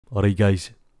Alright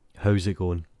guys, how's it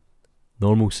going?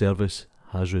 Normal service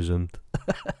has resumed.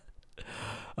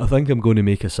 I think I'm going to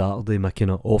make a Saturday my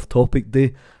kind of off-topic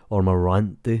day, or my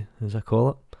rant day as I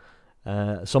call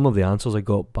it. Some of the answers I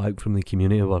got back from the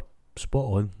community were spot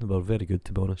on, they were very good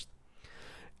to be honest.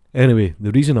 Anyway,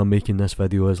 the reason I'm making this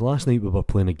video is last night we were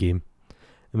playing a game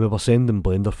and we were sending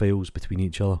Blender files between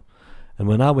each other, and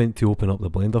when I went to open up the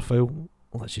Blender file,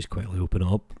 let's just quickly open it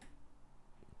up.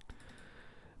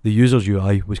 The user's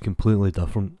UI was completely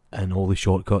different and all the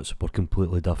shortcuts were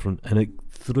completely different, and it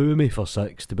threw me for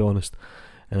six to be honest,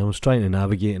 and I was trying to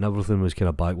navigate and everything was kind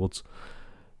of backwards.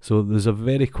 So there's a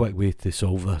very quick way to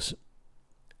solve this,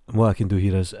 and what I can do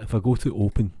here is if I go to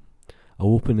open,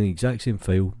 I'll open the exact same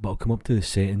file but I'll come up to the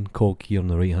setting cog here on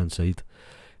the right hand side,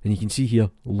 and you can see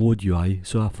here load UI.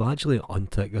 So if I actually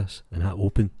untick this and hit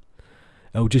open,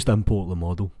 it'll just import the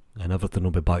model and everything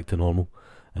will be back to normal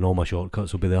and all my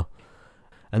shortcuts will be there.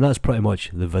 And that's pretty much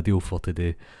the video for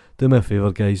today. Do me a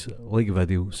favour guys, like the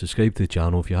video, subscribe to the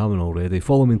channel if you haven't already,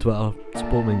 follow me on Twitter,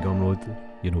 support me on Gumroad,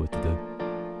 you know what to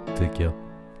do. Take care.